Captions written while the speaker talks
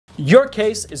Your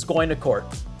case is going to court.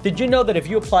 Did you know that if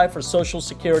you apply for Social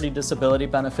Security disability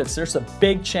benefits, there's a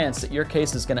big chance that your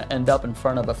case is going to end up in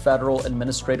front of a federal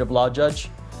administrative law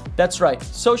judge? That's right,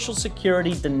 Social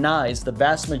Security denies the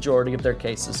vast majority of their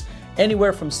cases,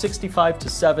 anywhere from 65 to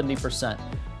 70%.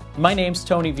 My name's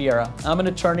Tony Vieira. I'm an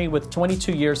attorney with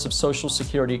 22 years of Social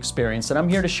Security experience, and I'm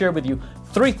here to share with you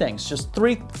three things, just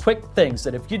three quick things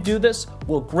that if you do this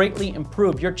will greatly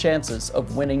improve your chances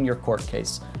of winning your court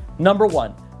case. Number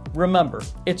one, remember,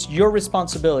 it's your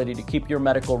responsibility to keep your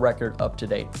medical record up to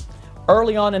date.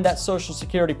 Early on in that Social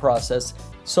Security process,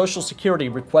 Social Security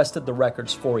requested the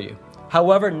records for you.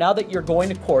 However, now that you're going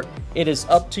to court, it is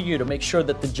up to you to make sure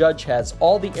that the judge has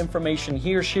all the information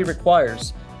he or she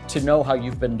requires to know how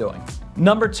you've been doing.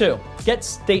 Number two, get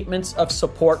statements of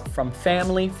support from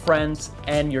family, friends,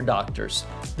 and your doctors.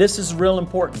 This is real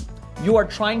important. You are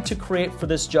trying to create for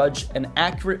this judge an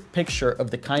accurate picture of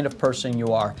the kind of person you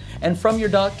are. And from your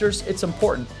doctors, it's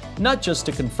important not just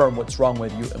to confirm what's wrong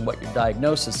with you and what your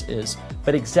diagnosis is,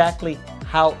 but exactly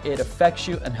how it affects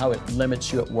you and how it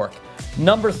limits you at work.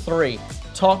 Number three,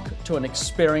 talk to an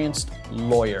experienced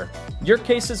lawyer. Your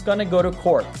case is going to go to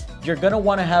court. You're going to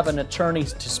want to have an attorney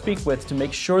to speak with to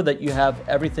make sure that you have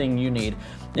everything you need.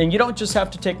 And you don't just have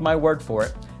to take my word for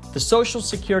it. The Social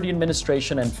Security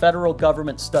Administration and federal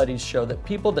government studies show that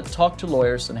people that talk to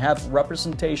lawyers and have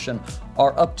representation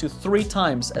are up to 3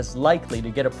 times as likely to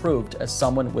get approved as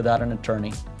someone without an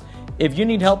attorney. If you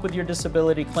need help with your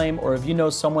disability claim, or if you know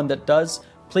someone that does,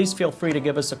 please feel free to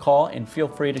give us a call and feel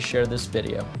free to share this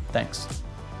video. Thanks.